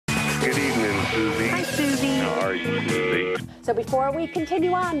Susie. Hi, Susie. How are you, Susie? So before we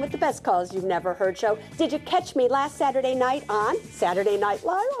continue on with the Best Calls You've Never Heard show, did you catch me last Saturday night on Saturday Night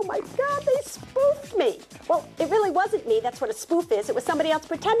Live? Oh my God, they spoofed me. Well, it really wasn't me. That's what a spoof is. It was somebody else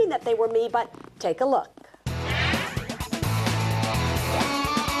pretending that they were me, but take a look.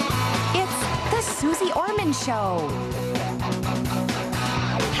 It's the Suze Orman Show.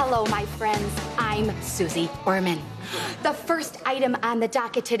 Hello, my friends. I'm Suze Orman. The first item on the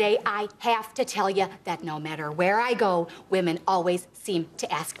docket today, I have to tell you that no matter where I go, women always seem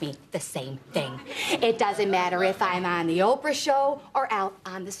to ask me the same thing. It doesn't matter if I'm on the Oprah show or out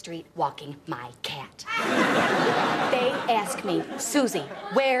on the street walking my cat. They ask me, Susie,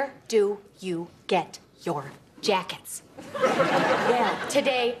 where do you get your jackets? Well,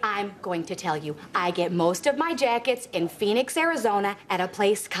 today I'm going to tell you I get most of my jackets in Phoenix, Arizona at a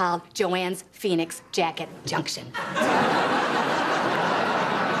place called Joann's Phoenix Jacket Junction.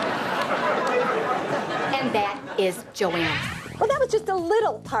 And that is Joann's. Well, that was just a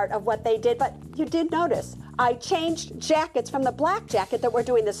little part of what they did, but you did notice I changed jackets from the black jacket that we're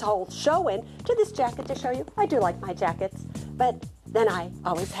doing this whole show in to this jacket to show you I do like my jackets, but then I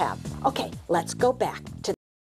always have. Okay, let's go back to